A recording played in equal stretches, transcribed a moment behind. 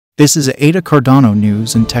This is ADA Cardano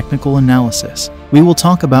news and technical analysis. We will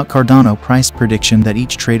talk about Cardano price prediction that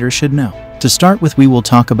each trader should know. To start with, we will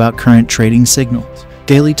talk about current trading signals.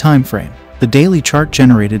 Daily Timeframe. The daily chart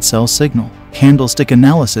generated sell signal. Candlestick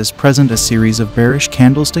analysis present a series of bearish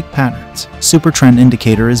candlestick patterns. Supertrend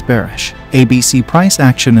indicator is bearish. ABC price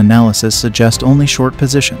action analysis suggests only short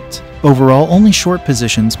positions. Overall, only short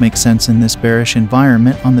positions make sense in this bearish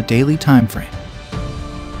environment on the daily timeframe.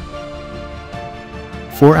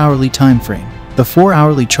 4-hourly timeframe. The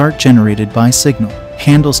 4-hourly chart generated by signal.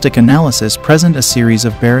 Candlestick analysis present a series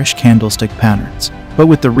of bearish candlestick patterns, but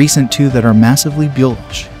with the recent two that are massively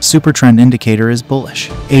bullish. Supertrend indicator is bullish.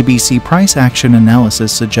 ABC price action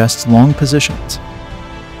analysis suggests long positions.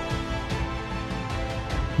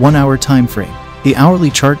 1-hour timeframe. The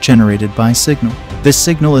hourly chart generated by signal. This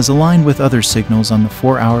signal is aligned with other signals on the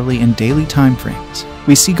 4-hourly and daily timeframes.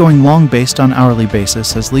 We see going long based on hourly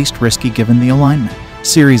basis as least risky given the alignment.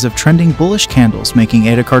 Series of trending bullish candles making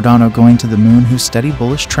ADA Cardano going to the moon whose steady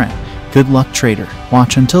bullish trend. Good luck, trader.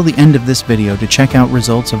 Watch until the end of this video to check out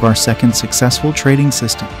results of our second successful trading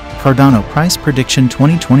system. Cardano price prediction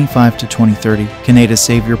 2025 to 2030. Can ADA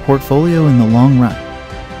save your portfolio in the long run?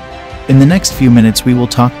 In the next few minutes we will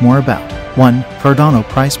talk more about 1. Cardano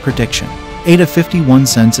price prediction. ADA 51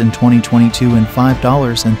 cents in 2022 and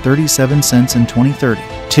 $5.37 in 2030.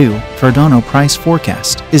 2. Cardano price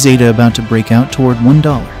forecast. Is ADA about to break out toward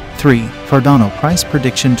 $1? 3. Cardano price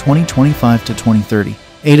prediction 2025 to 2030.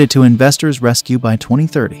 ADA to investors rescue by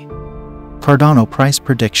 2030. Cardano price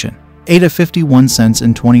prediction. ADA 51 cents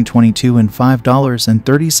in 2022 and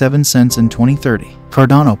 $5.37 in 2030.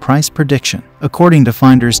 Cardano price prediction. According to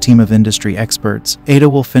Finder's team of industry experts, ADA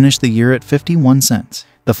will finish the year at 51 cents.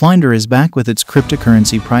 The Finder is back with its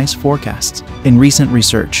cryptocurrency price forecasts. In recent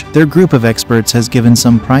research, their group of experts has given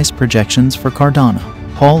some price projections for Cardano.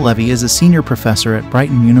 Paul Levy is a senior professor at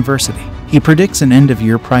Brighton University. He predicts an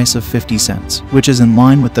end-of-year price of 50 cents, which is in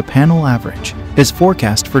line with the panel average. His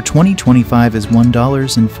forecast for 2025 is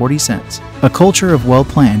 $1.40. A culture of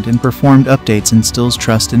well-planned and performed updates instills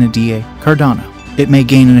trust in ADA Cardano. It may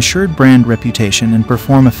gain an assured brand reputation and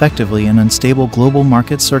perform effectively in unstable global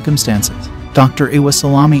market circumstances. Dr. Iwa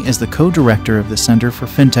Salami is the co-director of the Center for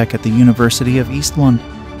FinTech at the University of East London.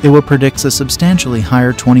 Iwa predicts a substantially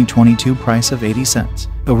higher 2022 price of 80 cents.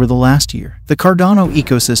 Over the last year, the Cardano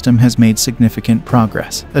ecosystem has made significant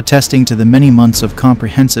progress, attesting to the many months of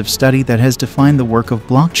comprehensive study that has defined the work of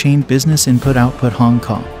blockchain business Input-Output Hong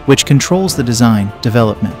Kong, which controls the design,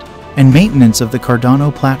 development, and maintenance of the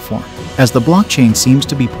Cardano platform, as the blockchain seems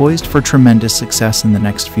to be poised for tremendous success in the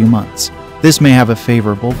next few months. This may have a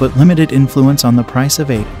favorable but limited influence on the price of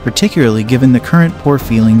ADA, particularly given the current poor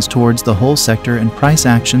feelings towards the whole sector and price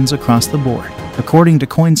actions across the board. According to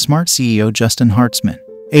CoinSmart CEO Justin Hartzman,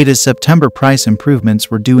 ADA's September price improvements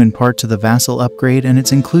were due in part to the Vassal upgrade and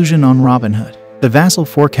its inclusion on Robinhood. The Vassal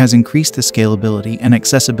fork has increased the scalability and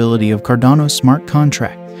accessibility of Cardano's smart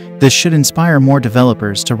contract. This should inspire more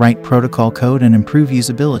developers to write protocol code and improve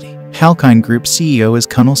usability. Halkine Group CEO is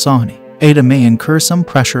Kunal Sahni. ADA may incur some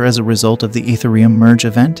pressure as a result of the Ethereum merge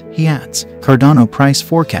event, he adds. Cardano price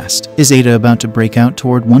forecast. Is ADA about to break out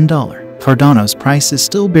toward $1? Cardano's price is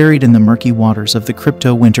still buried in the murky waters of the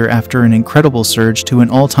crypto winter after an incredible surge to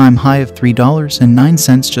an all-time high of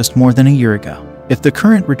 $3.09 just more than a year ago. If the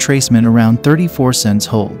current retracement around 34 cents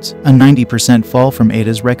holds, a 90% fall from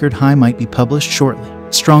ADA's record high might be published shortly.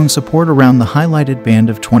 Strong support around the highlighted band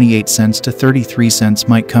of 28 cents to 33 cents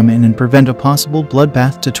might come in and prevent a possible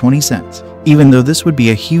bloodbath to 20 cents. Even though this would be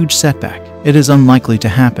a huge setback, it is unlikely to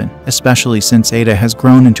happen, especially since ADA has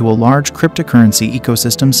grown into a large cryptocurrency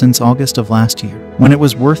ecosystem since August of last year, when it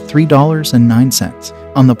was worth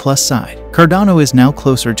 $3.09. On the plus side, Cardano is now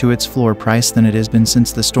closer to its floor price than it has been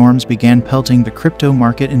since the storms began pelting the crypto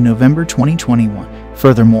market in November 2021.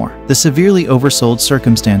 Furthermore, the severely oversold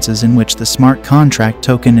circumstances in which the smart contract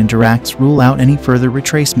token interacts rule out any further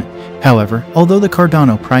retracement. However, although the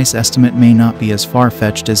Cardano price estimate may not be as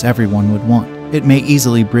far-fetched as everyone would want, it may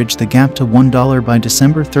easily bridge the gap to $1 by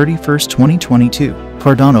December 31, 2022.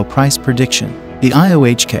 Cardano price prediction. The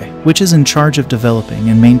IOHK, which is in charge of developing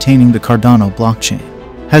and maintaining the Cardano blockchain,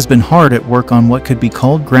 has been hard at work on what could be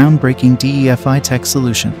called groundbreaking DeFi tech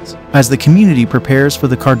solutions. As the community prepares for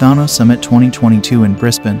the Cardano Summit 2022 in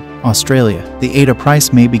Brisbane, Australia, the ADA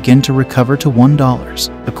price may begin to recover to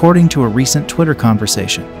 $1, according to a recent Twitter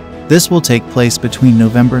conversation. This will take place between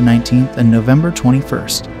November 19th and November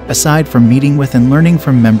 21st. Aside from meeting with and learning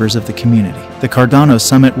from members of the community, the Cardano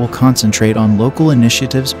Summit will concentrate on local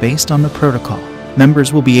initiatives based on the protocol.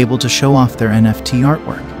 Members will be able to show off their NFT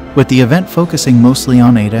artwork, With the event focusing mostly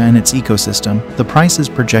on ADA and its ecosystem, the price is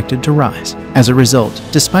projected to rise. As a result,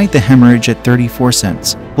 despite the hemorrhage at 34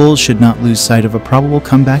 cents, bulls should not lose sight of a probable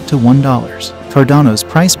comeback to $1. Cardano's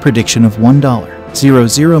price prediction of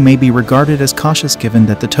 $1.00 may be regarded as cautious given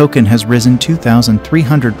that the token has risen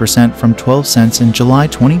 2,300% from 12 cents in July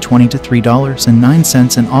 2020 to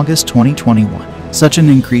 $3.09 in August 2021. Such an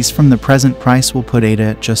increase from the present price will put ADA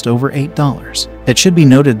at just over $8. It should be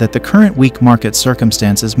noted that the current weak market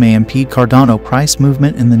circumstances may impede Cardano price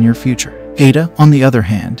movement in the near future. ADA, on the other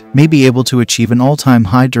hand, may be able to achieve an all-time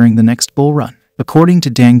high during the next bull run. According to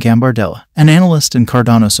Dan Gambardella, an analyst and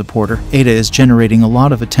Cardano supporter, ADA is generating a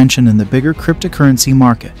lot of attention in the bigger cryptocurrency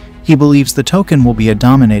market. He believes the token will be a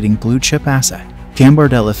dominating blue-chip asset.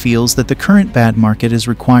 Gambardella feels that the current bad market is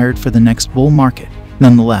required for the next bull market.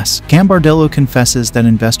 Nonetheless, Gambardella confesses that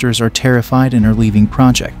investors are terrified and are leaving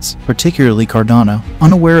projects, particularly Cardano,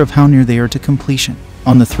 unaware of how near they are to completion.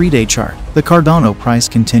 On the 3-day chart, the Cardano price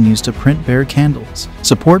continues to print bear candles.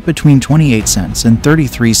 Support between 28 cents and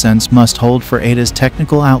 33 cents must hold for ADA's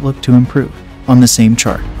technical outlook to improve. On the same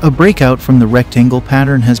chart, a breakout from the rectangle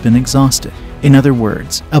pattern has been exhausted. In other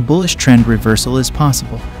words, a bullish trend reversal is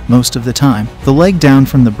possible. Most of the time, the leg down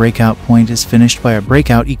from the breakout point is finished by a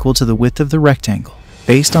breakout equal to the width of the rectangle.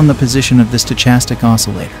 Based on the position of the stochastic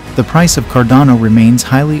oscillator, the price of Cardano remains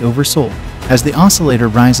highly oversold. As the oscillator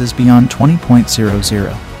rises beyond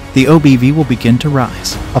 20.00, the OBV will begin to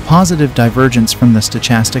rise. A positive divergence from the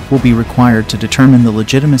stochastic will be required to determine the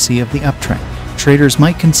legitimacy of the uptrend. Traders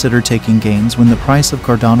might consider taking gains when the price of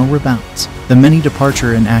Cardano rebounds. The many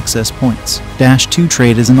departure and access points. -2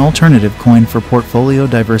 Trade is an alternative coin for portfolio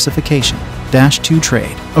diversification. -2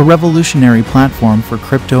 Trade, a revolutionary platform for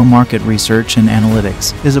crypto market research and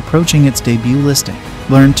analytics, is approaching its debut listing.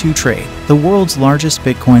 Learn2 Trade, the world's largest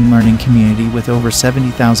Bitcoin learning community with over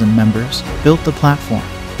 70,000 members, built the platform.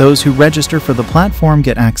 Those who register for the platform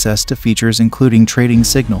get access to features including trading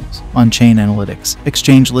signals, on-chain analytics,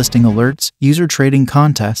 exchange listing alerts, user trading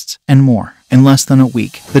contests, and more. In less than a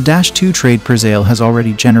week, the -2 Trade presale has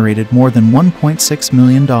already generated more than $1.6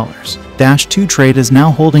 million. -2 Trade is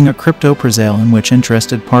now holding a crypto presale in which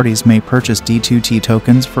interested parties may purchase D2T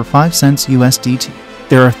tokens for 5 cents USDT.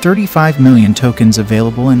 There are 35 million tokens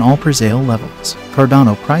available in all presale levels.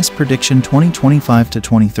 Cardano price prediction 2025 to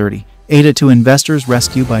 2030. ADA to investors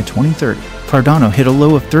rescue by 2030. Cardano hit a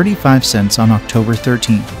low of 35 cents on October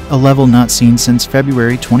 13, a level not seen since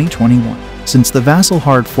February 2021. Since the Vassal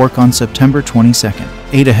hard fork on September 22,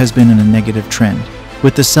 ADA has been in a negative trend,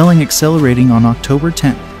 with the selling accelerating on October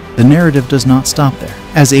 10. The narrative does not stop there,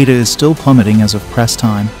 as ADA is still plummeting as of press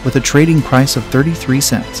time, with a trading price of 33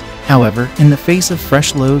 cents. However, in the face of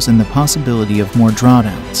fresh lows and the possibility of more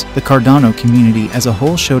drawdowns, the Cardano community as a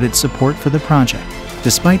whole showed its support for the project.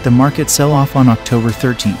 Despite the market sell-off on October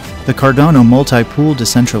 13th, the Cardano multi-pool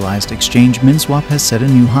decentralized exchange MinSwap has set a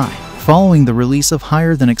new high. Following the release of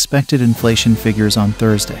higher-than-expected inflation figures on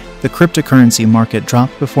Thursday, the cryptocurrency market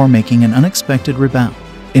dropped before making an unexpected rebound.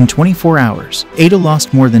 In 24 hours, ADA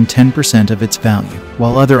lost more than 10% of its value,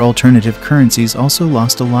 while other alternative currencies also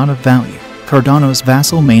lost a lot of value. Cardano's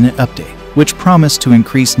Vassal mainnet update, which promised to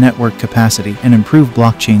increase network capacity and improve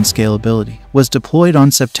blockchain scalability, was deployed on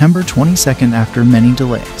September 22 after many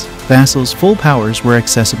delays. Vassal's full powers were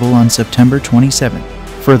accessible on September 27.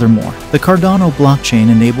 Furthermore, the Cardano blockchain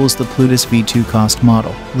enables the Plutus V2 cost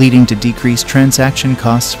model, leading to decreased transaction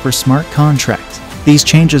costs for smart contracts. These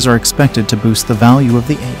changes are expected to boost the value of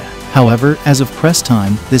the ADA. However, as of press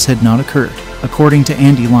time, this had not occurred. According to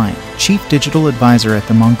Andy Lyon, chief digital advisor at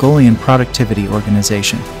the Mongolian Productivity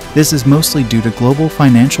Organization, this is mostly due to global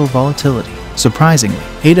financial volatility. Surprisingly,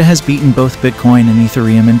 ADA has beaten both Bitcoin and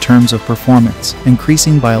Ethereum in terms of performance,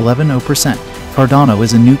 increasing by 11%. Cardano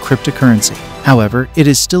is a new cryptocurrency. However, it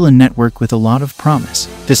is still a network with a lot of promise.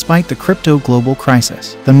 Despite the crypto global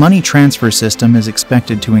crisis, the money transfer system is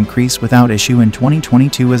expected to increase without issue in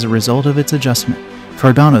 2022 as a result of its adjustment.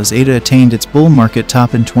 Cardano's ADA attained its bull market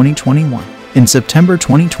top in 2021. In September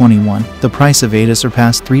 2021, the price of ADA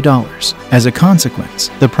surpassed $3. As a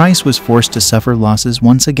consequence, the price was forced to suffer losses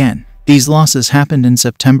once again. These losses happened in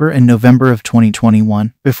September and November of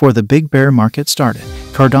 2021, before the big bear market started.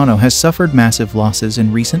 Cardano has suffered massive losses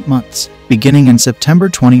in recent months. Beginning in September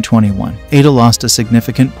 2021, ADA lost a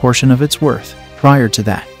significant portion of its worth. Prior to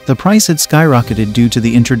that, the price had skyrocketed due to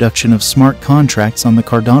the introduction of smart contracts on the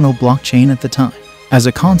Cardano blockchain at the time. As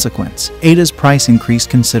a consequence, ADA's price increased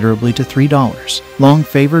considerably to $3, long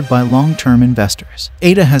favored by long-term investors.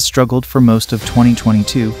 ADA has struggled for most of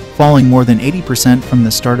 2022, falling more than 80% from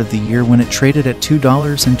the start of the year when it traded at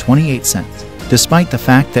 $2.28. Despite the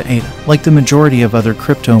fact that ADA, like the majority of other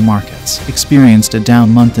crypto markets, experienced a down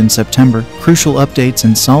month in September, crucial updates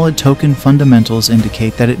and solid token fundamentals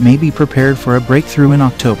indicate that it may be prepared for a breakthrough in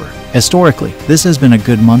October. Historically, this has been a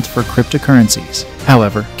good month for cryptocurrencies.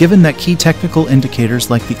 However, given that key technical indicators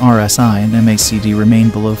like the RSI and MACD remain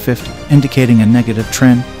below 50, indicating a negative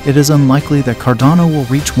trend, it is unlikely that Cardano will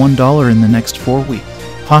reach $1 in the next 4 weeks.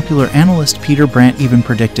 Popular analyst Peter Brandt even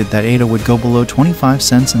predicted that ADA would go below 25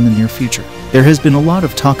 cents in the near future. There has been a lot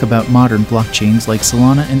of talk about modern blockchains like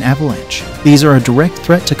Solana and Avalanche. These are a direct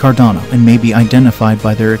threat to Cardano and may be identified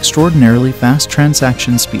by their extraordinarily fast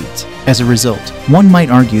transaction speeds. As a result, one might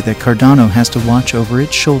argue that Cardano has to watch over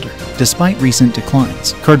its shoulder. Despite recent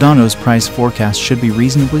declines, Cardano's price forecast should be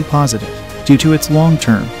reasonably positive. Due to its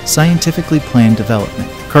long-term, scientifically planned development,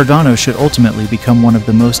 Cardano should ultimately become one of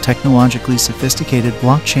the most technologically sophisticated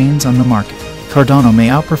blockchains on the market. Cardano may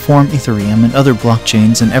outperform Ethereum and other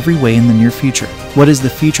blockchains in every way in the near future. What is the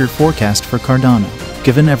future forecast for Cardano?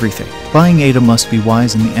 Given everything, buying ADA must be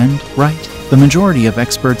wise in the end, right? The majority of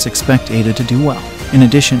experts expect ADA to do well. In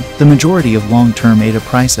addition, the majority of long-term ADA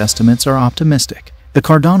price estimates are optimistic. The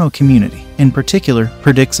Cardano community, in particular,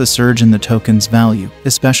 predicts a surge in the token's value,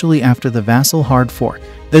 especially after the Vassal hard fork.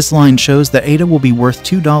 This line shows that ADA will be worth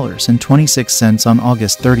 $2.26 on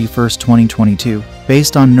August 31, 2022,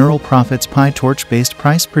 based on Neural Profit's PyTorch-based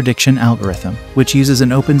price prediction algorithm, which uses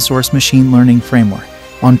an open-source machine learning framework.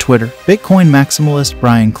 On Twitter, Bitcoin maximalist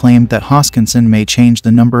Brian claimed that Hoskinson may change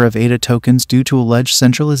the number of ADA tokens due to alleged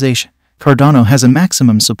centralization. Cardano has a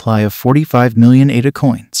maximum supply of 45 million ADA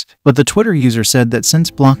coins, but the Twitter user said that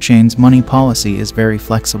since blockchain's money policy is very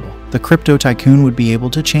flexible, the crypto tycoon would be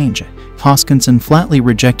able to change it. Hoskinson flatly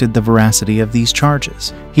rejected the veracity of these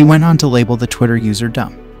charges. He went on to label the Twitter user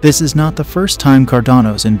dumb. This is not the first time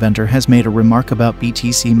Cardano's inventor has made a remark about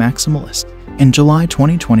BTC maximalists. In July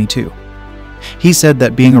 2022, he said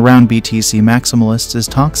that being around BTC maximalists is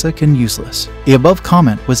toxic and useless. The above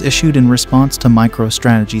comment was issued in response to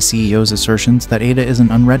MicroStrategy CEO's assertions that ADA is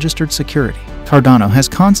an unregistered security. Cardano has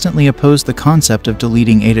constantly opposed the concept of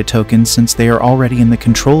deleting ADA tokens since they are already in the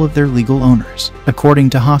control of their legal owners.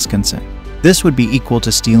 According to Hoskinson, this would be equal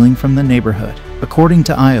to stealing from the neighborhood. According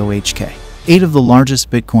to IOHK, 8 of the largest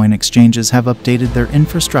Bitcoin exchanges have updated their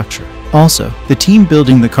infrastructure. Also, the team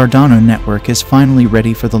building the Cardano network is finally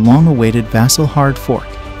ready for the long-awaited Vassal hard fork.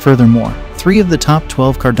 Furthermore, 3 of the top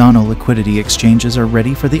 12 Cardano liquidity exchanges are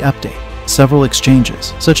ready for the update. Several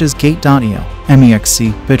exchanges, such as Gate.io,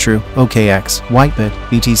 MEXC, Bitrue, OKX, Whitebit,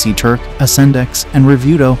 BTC Turk, Ascendex, and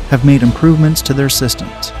Revuto, have made improvements to their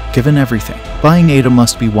systems. Given everything, buying ADA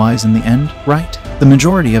must be wise in the end, right? The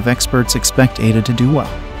majority of experts expect ADA to do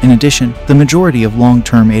well. In addition, the majority of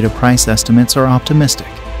long-term ADA price estimates are optimistic.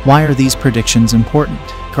 Why are these predictions important?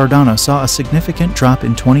 Cardano saw a significant drop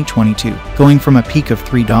in 2022, going from a peak of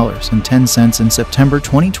 $3.10 in September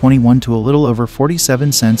 2021 to a little over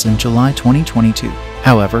 47 cents in July 2022.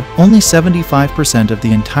 However, only 75% of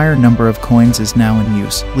the entire number of coins is now in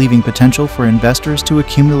use, leaving potential for investors to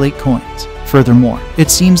accumulate coins. Furthermore, it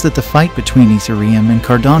seems that the fight between Ethereum and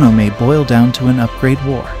Cardano may boil down to an upgrade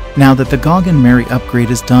war. Now that the Gog and Mary upgrade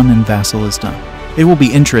is done and Vassal is done, it will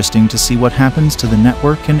be interesting to see what happens to the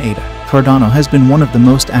network and ADA. Cardano has been one of the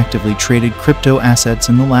most actively traded crypto assets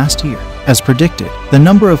in the last year. As predicted, the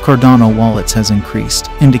number of Cardano wallets has increased,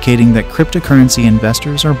 indicating that cryptocurrency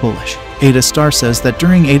investors are bullish. ADA Star says that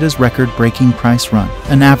during ADA's record-breaking price run,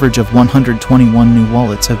 an average of 121 new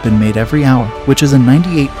wallets have been made every hour, which is a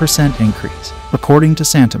 98% increase. According to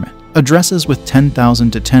Santiment, addresses with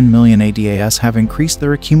 10,000 to 10 million ADAS have increased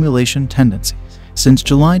their accumulation tendencies. Since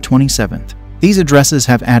July 27th, these addresses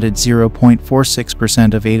have added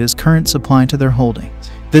 0.46% of ADA's current supply to their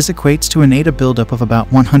holdings. This equates to an ADA buildup of about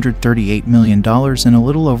 $138 million in a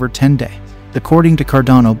little over 10 days, according to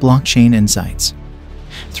Cardano Blockchain Insights.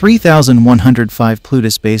 3,105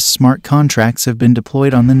 Plutus-based smart contracts have been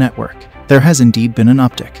deployed on the network. There has indeed been an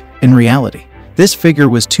uptick. In reality, this figure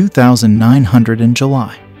was 2,900 in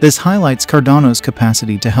July. This highlights Cardano's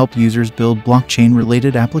capacity to help users build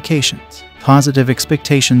blockchain-related applications. Positive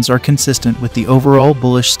expectations are consistent with the overall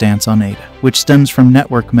bullish stance on ADA, which stems from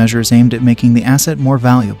network measures aimed at making the asset more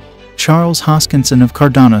valuable. Charles Hoskinson of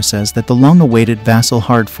Cardano says that the long-awaited Vassal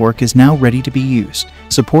hard fork is now ready to be used.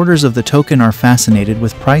 Supporters of the token are fascinated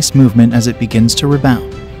with price movement as it begins to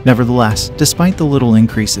rebound. Nevertheless, despite the little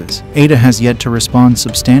increases, ADA has yet to respond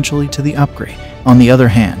substantially to the upgrade. On the other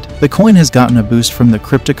hand, the coin has gotten a boost from the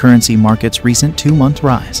cryptocurrency market's recent 2-month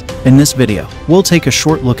rise. In this video, we'll take a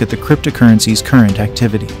short look at the cryptocurrency's current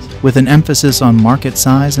activities, with an emphasis on market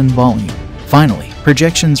size and volume. Finally,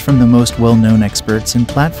 projections from the most well-known experts and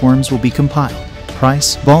platforms will be compiled,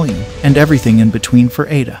 price, volume, and everything in between for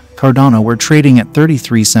ADA. Cardano were trading at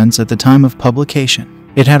 33 cents at the time of publication.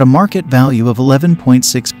 It had a market value of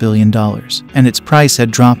 $11.6 billion, and its price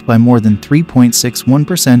had dropped by more than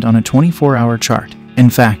 3.61% on a 24-hour chart.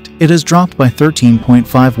 In fact, it has dropped by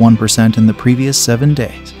 13.51% in the previous 7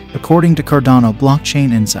 days. According to Cardano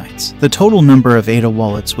Blockchain Insights, the total number of ADA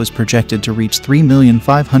wallets was projected to reach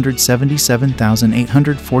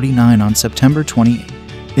 3,577,849 on September 28.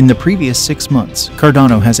 In the previous 6 months,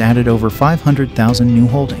 Cardano has added over 500,000 new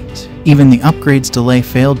holdings. Even the upgrades delay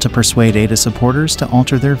failed to persuade ADA supporters to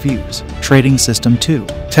alter their views. Trading System 2.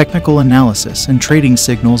 Technical analysis and trading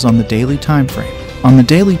signals on the daily timeframe. On the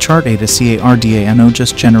daily chart, ADA Cardano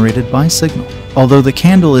just generated buy signal. Although the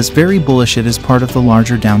candle is very bullish, it is part of the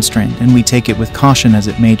larger downtrend, and we take it with caution as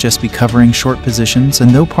it may just be covering short positions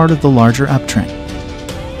and though part of the larger uptrend.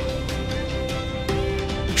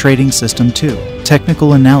 Trading System 2.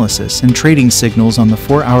 Technical analysis and trading signals on the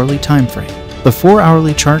 4-hourly timeframe. The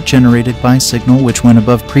 4-hourly chart generated buy signal which went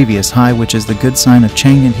above previous high, which is the good sign of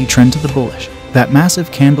Chang and he trend to the bullish. That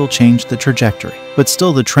massive candle changed the trajectory, but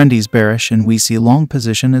still the trend is bearish and we see long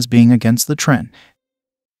position as being against the trend.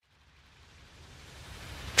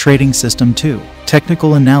 Trading System 2.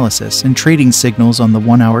 Technical analysis and trading signals on the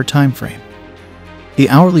 1-hour timeframe. The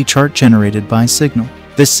hourly chart generated buy signal.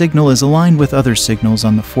 This signal is aligned with other signals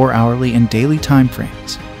on the 4-hourly and daily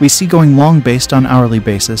timeframes. We see going long based on hourly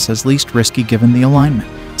basis as least risky given the alignment.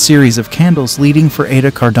 Series of candles leading for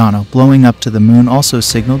ADA Cardano blowing up to the moon also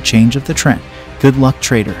signaled change of the trend. Good luck,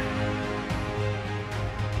 trader.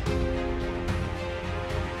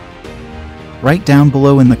 Write down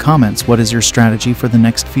below in the comments what is your strategy for the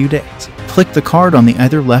next few days. Click the card on the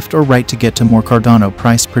either left or right to get to more Cardano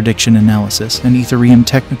price prediction analysis and Ethereum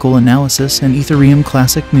technical analysis and Ethereum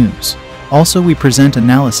classic news. Also, we present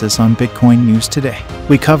analysis on Bitcoin news today.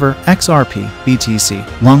 We cover XRP,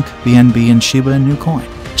 BTC, LUNC, BNB and Shiba Inu coin.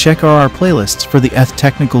 Check our playlists for the ETH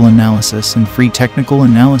technical analysis and free technical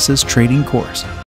analysis trading course.